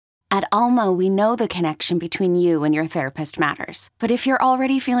At Alma, we know the connection between you and your therapist matters. But if you're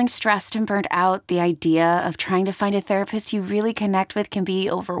already feeling stressed and burnt out, the idea of trying to find a therapist you really connect with can be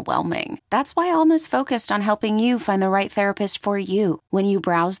overwhelming. That's why Alma's focused on helping you find the right therapist for you. When you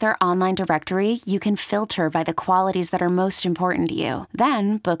browse their online directory, you can filter by the qualities that are most important to you.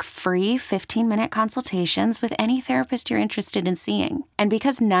 Then book free 15-minute consultations with any therapist you're interested in seeing. And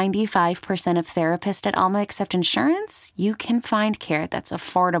because 95% of therapists at Alma accept insurance, you can find care that's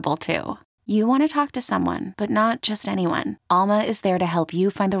affordable too. You want to talk to someone, but not just anyone. Alma is there to help you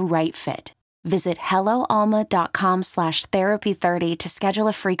find the right fit. Visit helloalma.com/therapy30 to schedule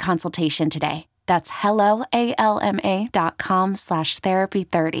a free consultation today. That's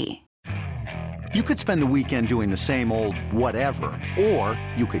helloalma.com/therapy30. You could spend the weekend doing the same old whatever, or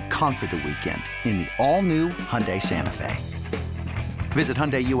you could conquer the weekend in the all-new Hyundai Santa Fe. Visit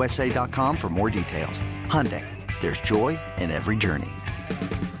HyundaiUSA.com for more details. Hyundai, there's joy in every journey.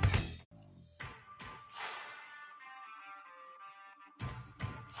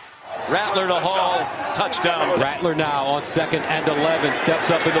 Rattler to Hall, touchdown. Rattler now on 2nd and 11, steps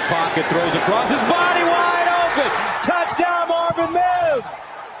up in the pocket, throws across his body, wide open. Touchdown, Marvin Mims.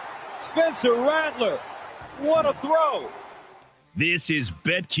 Spencer Rattler, what a throw. This is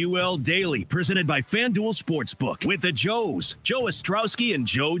BetQL Daily, presented by FanDuel Sportsbook with the Joes, Joe Ostrowski and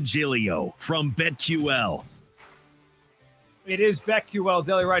Joe Giglio from BetQL. It is BetQL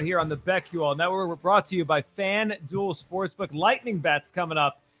Daily right here on the BetQL Network. We're brought to you by FanDuel Sportsbook. Lightning bets coming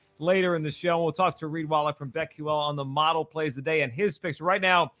up later in the show. We'll talk to Reed Waller from BetQL on the model plays of the day and his picks. Right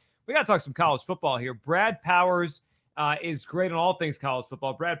now, we got to talk some college football here. Brad Powers is great on all things college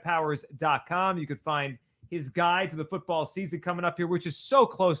football. BradPowers.com. You could find his guide to the football season coming up here, which is so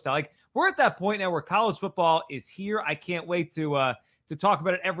close now. Like, we're at that point now where college football is here. I can't wait to talk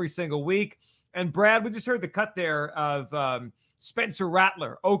about it every single week. And Brad, we just heard the cut there of Spencer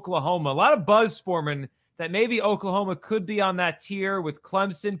Rattler, Oklahoma. A lot of buzz forming that maybe Oklahoma could be on that tier with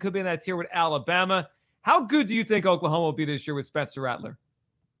Clemson, could be on that tier with Alabama. How good do you think Oklahoma will be this year with Spencer Rattler?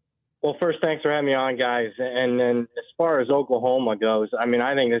 Well, first, thanks for having me on, guys. And then as far as Oklahoma goes, I mean,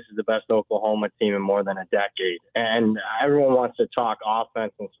 I think this is the best Oklahoma team in more than a decade. And everyone wants to talk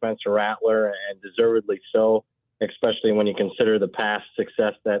offense and Spencer Rattler, and deservedly so, especially when you consider the past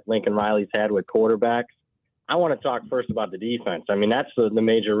success that Lincoln Riley's had with quarterbacks. I want to talk first about the defense. I mean, that's the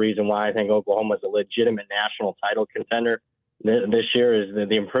major reason why I think Oklahoma is a legitimate national title contender this year is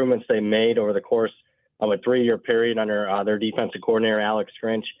the improvements they made over the course of a 3-year period under their defensive coordinator, Alex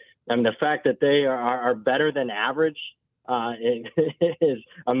Grinch. I mean, the fact that they are better than average is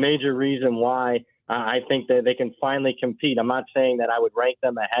a major reason why I think that they can finally compete. I'm not saying that I would rank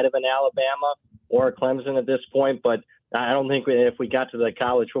them ahead of an Alabama or a Clemson at this point, but I don't think if we got to the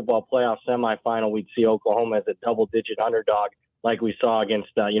college football playoff semifinal, we'd see Oklahoma as a double-digit underdog like we saw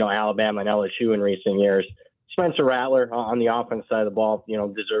against Alabama and LSU in recent years. Spencer Rattler on the offense side of the ball,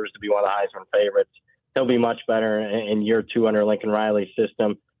 deserves to be one of the Heisman favorites. He'll be much better in year 2 under Lincoln Riley's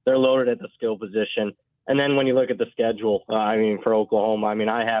system. They're loaded at the skill position. And then when you look at the schedule, for Oklahoma,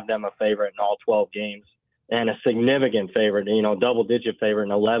 I have them a favorite in all 12 games and a significant favorite, double-digit favorite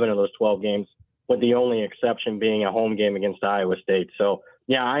in 11 of those 12 games, with the only exception being a home game against Iowa State. So,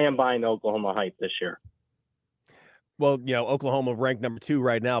 yeah, I am buying the Oklahoma hype this year. Well, Oklahoma ranked number 2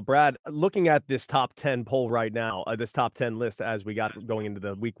 right now. Brad, looking at this top 10 poll right now, this top 10 list as we got going into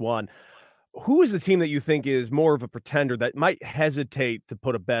the week 1, who is the team that you think is more of a pretender that might hesitate to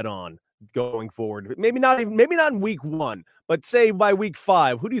put a bet on going forward? Maybe not in week 1, but say by week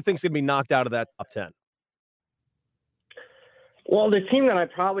 5, who do you think is going to be knocked out of that top 10? Well, the team that I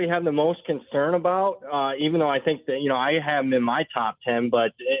probably have the most concern about, even though I think that, I have them in my top 10,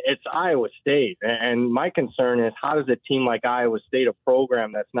 but it's Iowa State. And my concern is, how does a team like Iowa State, a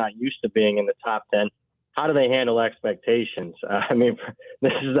program that's not used to being in the top 10, how do they handle expectations?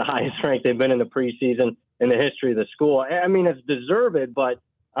 This is the highest rank they've been in the preseason in the history of the school. It's deserved, but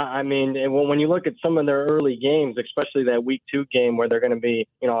when you look at some of their early games, especially that week 2 game where they're going to be,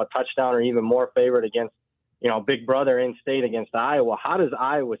 a touchdown or even more favorite against, big brother in state against Iowa, how does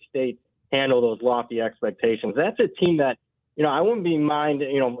Iowa State handle those lofty expectations? That's a team that, I wouldn't be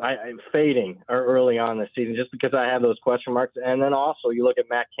fading early on this season just because I have those question marks. And then also you look at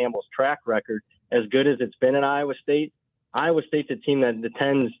Matt Campbell's track record, as good as it's been at Iowa State. Iowa State's a team that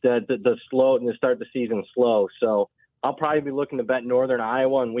tends to slow and to start the season slow. So I'll probably be looking to bet Northern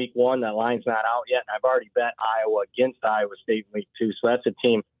Iowa in week 1. That line's not out yet. And I've already bet Iowa against Iowa State in week 2. So that's a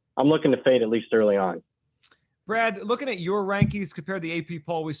team I'm looking to fade at least early on. Brad, looking at your rankings compared to the AP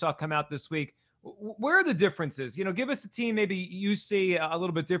poll we saw come out this week, Where are the differences? Give us a team maybe you see a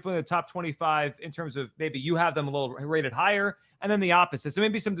little bit differently, the top 25 in terms of maybe you have them a little rated higher, and then the opposite. So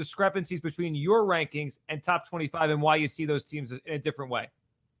maybe some discrepancies between your rankings and top 25 and why you see those teams in a different way.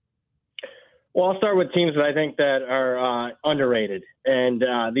 Well, I'll start with teams that I think that are underrated. And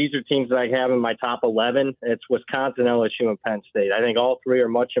these are teams that I have in my top 11. It's Wisconsin, LSU, and Penn State. I think all three are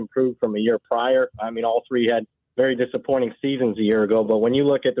much improved from a year prior. I mean, all three had very disappointing seasons a year ago. But when you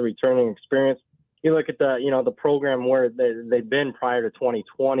look at the returning experience, you look at the program where they've been prior to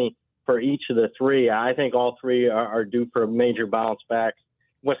 2020 for each of the three. I think all three are due for major bounce backs.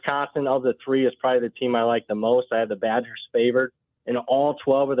 Wisconsin, of the three, is probably the team I like the most. I have the Badgers favored. In all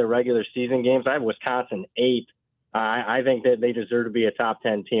 12 of their regular season games, I have Wisconsin 8th. I think that they deserve to be a top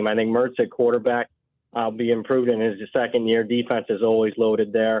 10 team. I think Mertz at quarterback will be improved in his second year. Defense is always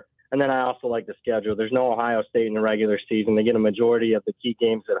loaded there. And then I also like the schedule. There's no Ohio State in the regular season. They get a majority of the key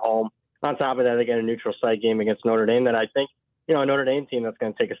games at home. On top of that, they get a neutral site game against Notre Dame that I think, a Notre Dame team that's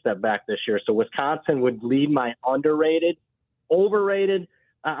going to take a step back this year. So Wisconsin would lead my underrated. Overrated,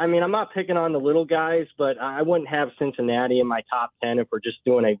 I mean, I'm not picking on the little guys, but I wouldn't have Cincinnati in my top 10 if we're just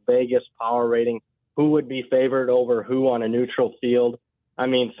doing a Vegas power rating. Who would be favored over who on a neutral field? I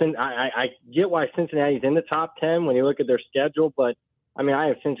mean, I get why Cincinnati's in the top 10 when you look at their schedule, but I mean, I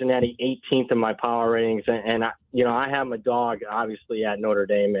have Cincinnati 18th in my power ratings, and I have my dog obviously at Notre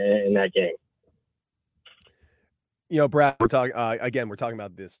Dame in that game. Brad, we're talking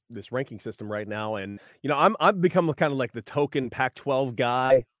about this ranking system right now, and I've become kind of like the token Pac-12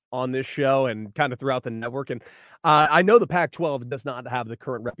 guy on this show and kind of throughout the network. And I know the Pac-12 does not have the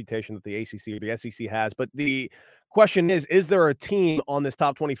current reputation that the ACC or the SEC has, but the question is there a team on this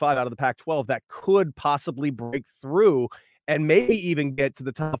top 25 out of the Pac-12 that could possibly break through and maybe even get to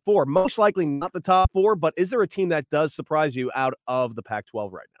the top 4? Most likely not the top 4, but is there a team that does surprise you out of the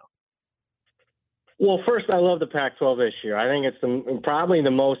Pac-12 right now? Well, first, I love the Pac-12 this year. I think it's probably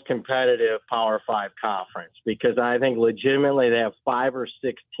the most competitive Power 5 conference because I think legitimately they have 5 or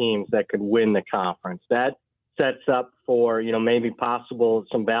 6 teams that could win the conference. That sets up for, maybe possible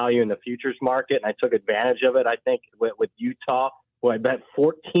some value in the futures market. And I took advantage of it, I think, with Utah, who I bet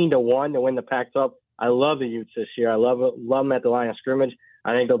 14-1 to win the Pac-12. I love the Utes this year. I love them at the line of scrimmage.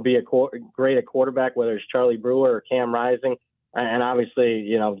 I think they'll be great at quarterback, whether it's Charlie Brewer or Cam Rising. And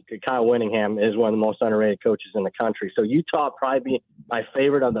obviously, Kyle Whittingham is one of the most underrated coaches in the country. So Utah will probably be my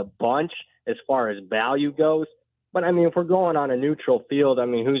favorite of the bunch as far as value goes. But, I mean, if we're going on a neutral field, I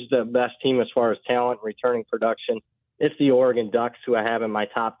mean, who's the best team as far as talent, returning production? It's the Oregon Ducks, who I have in my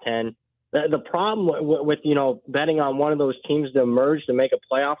top 10. The problem with betting on one of those teams to emerge to make a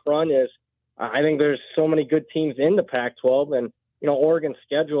playoff run is I think there's so many good teams in the Pac-12. And, Oregon's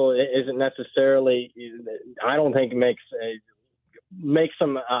schedule isn't necessarily, I don't think makes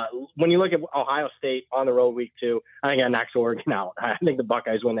some when you look at Ohio State on the road week 2, I think that knocks Oregon out. I think the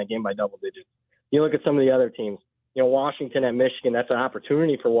Buckeyes win that game by double digits. You look at some of the other teams, Washington at Michigan, that's an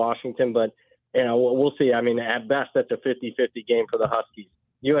opportunity for Washington, but we'll see. I mean, at best, that's a 50-50 game for the Huskies.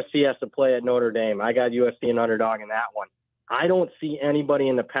 USC has to play at Notre Dame. I got USC an underdog in that one. I don't see anybody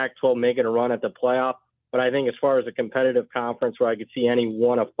in the Pac-12 making a run at the playoff, but I think as far as a competitive conference where I could see any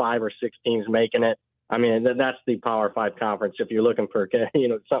one of 5 or 6 teams making it, I mean, that's the Power 5 conference. If you're looking for,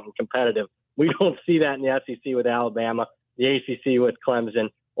 something competitive, we don't see that in the SEC with Alabama, the ACC with Clemson,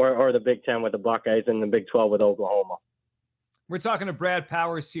 or the Big Ten with the Buckeyes, and the Big 12 with Oklahoma. We're talking to Brad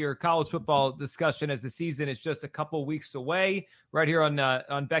Powers here, college football discussion as the season is just a couple weeks away, right here on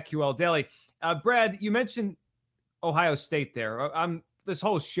BetQL Daily. Brad, you mentioned Ohio State there. This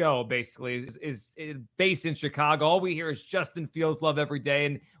whole show basically is based in Chicago. All we hear is Justin Fields love every day.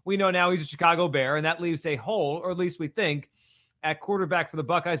 And we know now he's a Chicago Bear, and that leaves a hole, or at least we think, at quarterback for the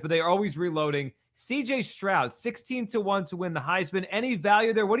Buckeyes, but they are always reloading. CJ Stroud, 16-1 to win the Heisman. Any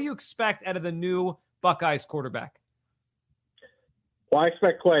value there? What do you expect out of the new Buckeyes quarterback? Well, I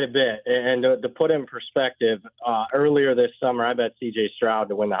expect quite a bit. And to put in perspective, earlier this summer, I bet CJ Stroud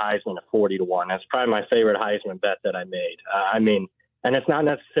to win the Heisman at 40-1. That's probably my favorite Heisman bet that I made. And it's not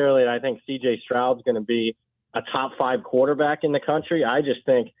necessarily that I think C.J. Stroud's going to be a top 5 quarterback in the country. I just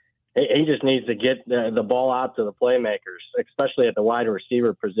think he just needs to get the ball out to the playmakers, especially at the wide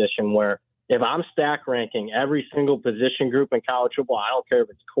receiver position, where if I'm stack ranking every single position group in college football, I don't care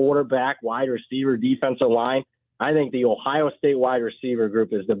if it's quarterback, wide receiver, defensive line, I think the Ohio State wide receiver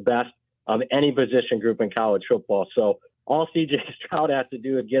group is the best of any position group in college football. So all C.J. Stroud has to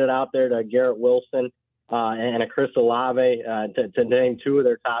do is get it out there to Garrett Wilson, and a Chris Olave, to name 2 of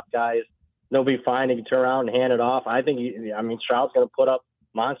their top guys. They'll be fine. He can turn around and hand it off. I think, Stroud's going to put up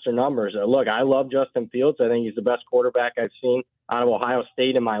monster numbers. Look, I love Justin Fields. I think he's the best quarterback I've seen out of Ohio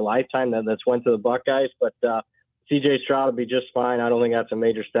State in my lifetime that's went to the Buckeyes. But C.J. Stroud will be just fine. I don't think that's a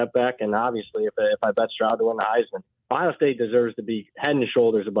major step back. And obviously, if I bet Stroud to win the Heisman, Ohio State deserves to be head and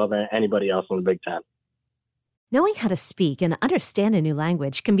shoulders above anybody else in the Big Ten. Knowing how to speak and understand a new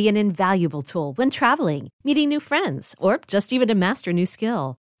language can be an invaluable tool when traveling, meeting new friends, or just even to master a new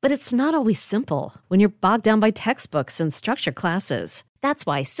skill. But it's not always simple when you're bogged down by textbooks and structured classes. That's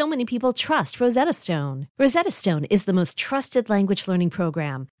why so many people trust Rosetta Stone. Rosetta Stone is the most trusted language learning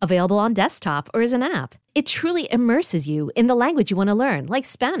program, available on desktop or as an app. It truly immerses you in the language you want to learn, like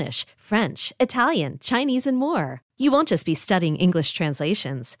Spanish, French, Italian, Chinese, and more. You won't just be studying English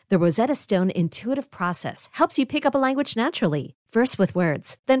translations. The Rosetta Stone intuitive process helps you pick up a language naturally, first with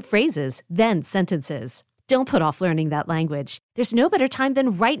words, then phrases, then sentences. Don't put off learning that language. There's no better time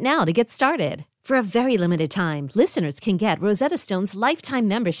than right now to get started. For a very limited time, listeners can get Rosetta Stone's lifetime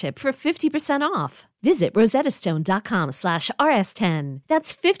membership for 50% off. Visit rosettastone.com/rs10.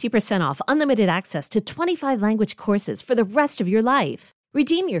 That's 50% off unlimited access to 25 language courses for the rest of your life.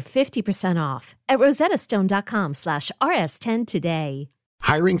 Redeem your 50% off at rosettastone.com/rs10 today.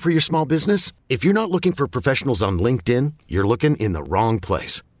 Hiring for your small business? If you're not looking for professionals on LinkedIn, you're looking in the wrong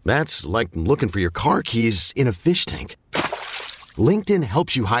place. That's like looking for your car keys in a fish tank. LinkedIn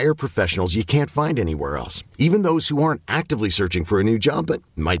helps you hire professionals you can't find anywhere else, even those who aren't actively searching for a new job but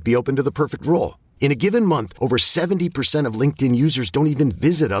might be open to the perfect role. In a given month, over 70% of LinkedIn users don't even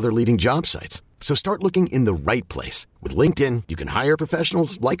visit other leading job sites. So start looking in the right place. With LinkedIn, you can hire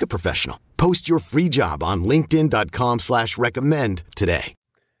professionals like a professional. Post your free job on linkedin.com/recommend today.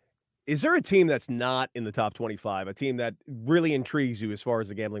 Is there a team that's not in the top 25, a team that really intrigues you as far as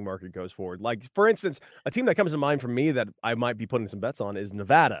the gambling market goes forward? Like, for instance, a team that comes to mind for me that I might be putting some bets on is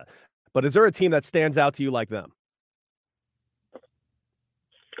Nevada. But is there a team that stands out to you like them?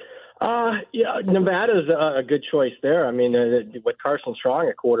 Yeah, Nevada's a good choice there. I mean, with Carson Strong,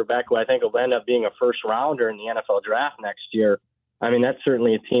 a quarterback who I think will end up being a first rounder in the NFL draft next year. I mean, that's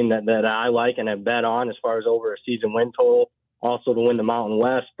certainly a team that I like and have bet on as far as over a season win total, also to win the Mountain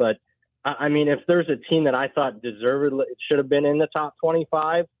West. But I mean, if there's a team that I thought deservedly should have been in the top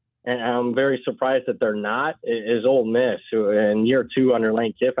 25, and I'm very surprised that they're not, is Ole Miss, who in year 2 under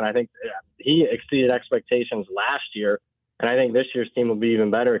Lane Kiffin, I think he exceeded expectations last year. And I think this year's team will be even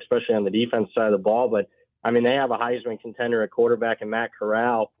better, especially on the defense side of the ball. But, I mean, they have a Heisman contender at quarterback in Matt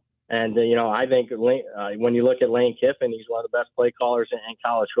Corral. And, I think when you look at Lane Kiffin, he's one of the best play callers in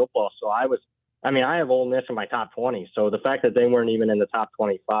college football. So I have Ole Miss in my top 20. So the fact that they weren't even in the top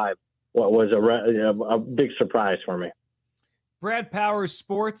 25 was a big surprise for me. Brad Powers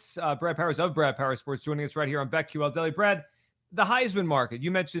Sports, Brad Powers of Brad Powers Sports, joining us right here on BetQL Daily. Brad, the Heisman market,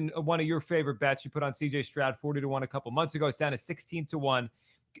 you mentioned one of your favorite bets. You put on C.J. Stroud 40-1 a couple months ago. It's down to 16-1.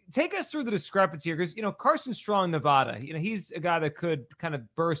 Take us through the discrepancy here, because Carson Strong, Nevada, he's a guy that could kind of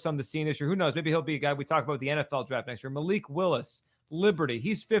burst on the scene this year. Who knows? Maybe he'll be a guy we talk about with the NFL draft next year. Malik Willis, Liberty,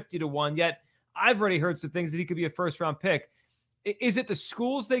 he's 50-1. Yet I've already heard some things that he could be a first-round pick. Is it the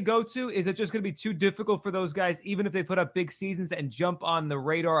schools they go to? Is it just going to be too difficult for those guys, even if they put up big seasons and jump on the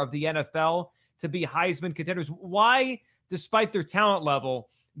radar of the NFL, to be Heisman contenders? Why, despite their talent level,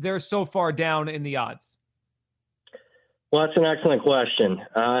 they're so far down in the odds? Well, that's an excellent question.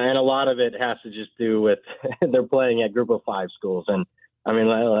 And a lot of it has to just do with they're playing at Group of 5 schools. And, I mean,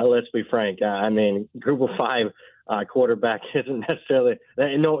 let's be frank. Group of 5 quarterback isn't necessarily –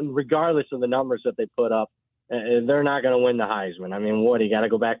 regardless of the numbers that they put up, they're not going to win the Heisman. I mean, you got to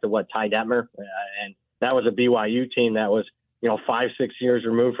go back to Ty Detmer? And that was a BYU team that was, 5-6 years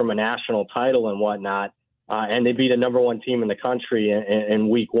removed from a national title and whatnot. And they beat a number 1 team in the country in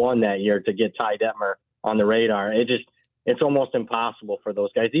week 1 that year to get Ty Detmer on the radar. It's almost impossible for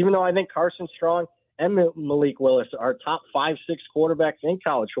those guys, even though I think Carson Strong and Malik Willis are top 5-6 quarterbacks in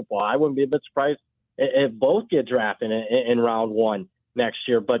college football. I wouldn't be a bit surprised if both get drafted in round 1 next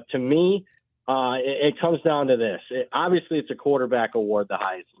year. But to me, it comes down to this. Obviously, it's a quarterback award, the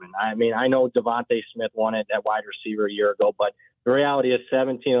Heisman. I mean, I know Devontae Smith won it at wide receiver a year ago, but the reality is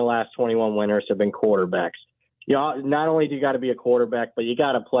 17 of the last 21 winners have been quarterbacks. Not only do you got to be a quarterback, but you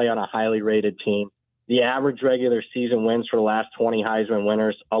got to play on a highly rated team. The average regular season wins for the last 20 Heisman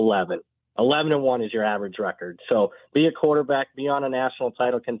winners, 11. 11-1 is your average record. So be a quarterback, be on a national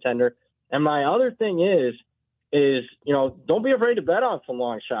title contender. And my other thing is, don't be afraid to bet on some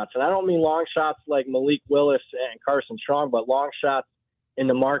long shots. And I don't mean long shots like Malik Willis and Carson Strong, but long shots in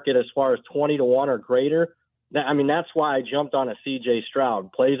the market as far as 20-1 or greater. I mean, that's why I jumped on a C.J.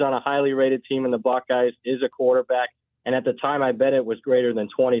 Stroud. Plays on a highly rated team in the Buckeyes, is a quarterback. And at the time, I bet it was greater than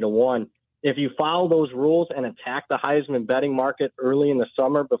 20-1. If you follow those rules and attack the Heisman betting market early in the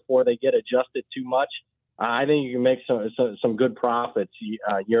summer before they get adjusted too much, I think you can make some good profits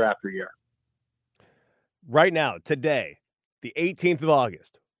year after year. Right now, today, the 18th of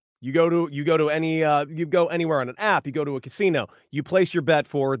August, you go anywhere on an app, you go to a casino, you place your bet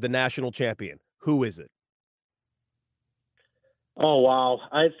for the national champion. Who is it? Oh, wow.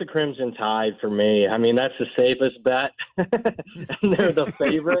 It's the Crimson Tide for me. I mean, that's the safest bet. And they're the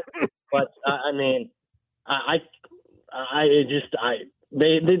favorite. But,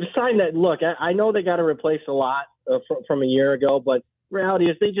 they decided that, look, I know they got to replace a lot from a year ago, but reality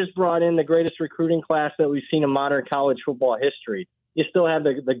is they just brought in the greatest recruiting class that we've seen in modern college football history. You still have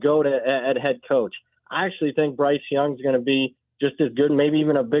the GOAT at head coach. I actually think Bryce Young's going to be just as good, maybe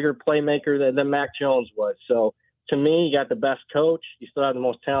even a bigger playmaker than Mac Jones was. So, to me, you got the best coach. You still have the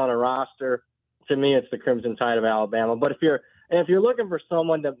most talented roster. To me, it's the Crimson Tide of Alabama. But if you're looking for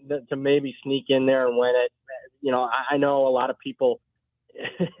someone to maybe sneak in there and win it, I know a lot of people.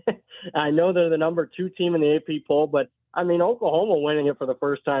 I know they're the number 2 team in the AP poll, but I mean, Oklahoma winning it for the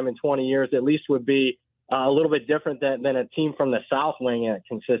first time in 20 years at least would be a little bit different than a team from the South winning it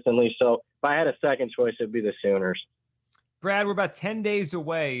consistently. So if I had a second choice, it'd be the Sooners. Brad, we're about 10 days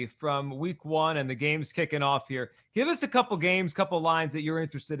away from week 1 and the game's kicking off here. Give us a couple games, couple lines that you're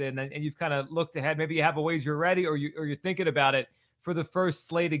interested in, and you've kind of looked ahead. Maybe you have a wager ready or you're thinking about it for the first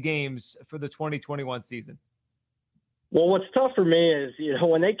slate of games for the 2021 season. Well, what's tough for me is,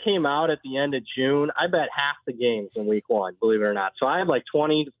 when they came out at the end of June, I bet half the games in week 1, believe it or not. So I have like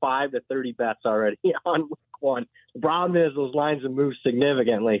 25 to 30 bets already on week 1. The problem is those lines have moved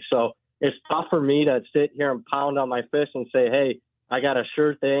significantly. So it's tough for me to sit here and pound on my fist and say, hey, I got a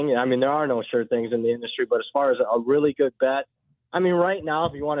sure thing. I mean, there are no sure things in the industry, but as far as a really good bet, I mean, right now,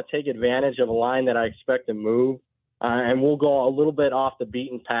 if you want to take advantage of a line that I expect to move, and we'll go a little bit off the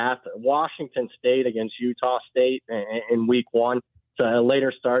beaten path, Washington State against Utah State in week 1. It's a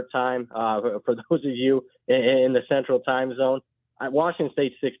later start time for those of you in the central time zone. Washington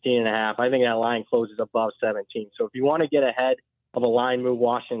State 16.5. I think that line closes above 17. So if you want to get ahead of a line move,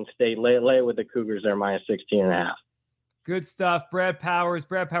 Washington State, lay it with the Cougars there, minus 16.5. Good stuff. Brad Powers,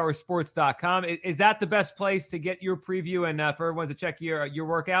 bradpowersports.com. Is that the best place to get your preview and for everyone to check your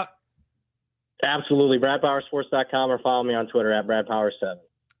workout? Absolutely. bradpowersports.com or follow me on Twitter at bradpower7.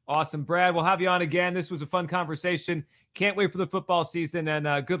 Awesome. Brad, we'll have you on again. This was a fun conversation. Can't wait for the football season,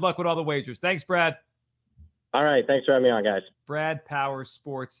 and good luck with all the wagers. Thanks, Brad. All right. Thanks for having me on, guys.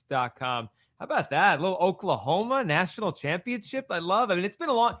 bradpowersports.com. How about that? A little Oklahoma national championship. I love. I mean, it's been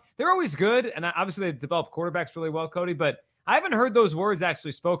a long. They're always good, and obviously they develop quarterbacks really well, Cody. But I haven't heard those words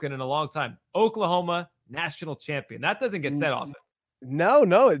actually spoken in a long time. Oklahoma national champion. That doesn't get said often.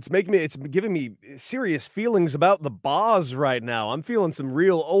 No, it's giving me serious feelings about the Boz right now. I'm feeling some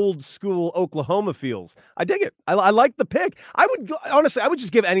real old school Oklahoma feels. I dig it. I like the pick. I would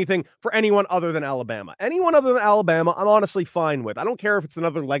just give anything for anyone other than Alabama. Anyone other than Alabama, I'm honestly fine with. I don't care if it's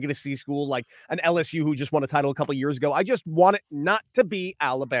another legacy school like an LSU who just won a title a couple years ago. I just want it not to be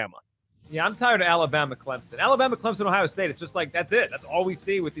Alabama. Yeah, I'm tired of Alabama, Clemson. Alabama, Clemson, Ohio State. It's just like, that's it. That's all we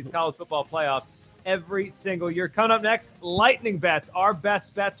see with these college football playoffs every single year. Coming up next, lightning bets, our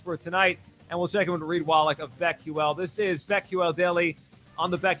best bets for tonight. And we'll check in with Reed Wallach of BetQL. This is BetQL Daily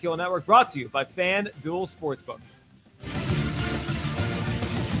on the BetQL Network, brought to you by FanDuel Sportsbook.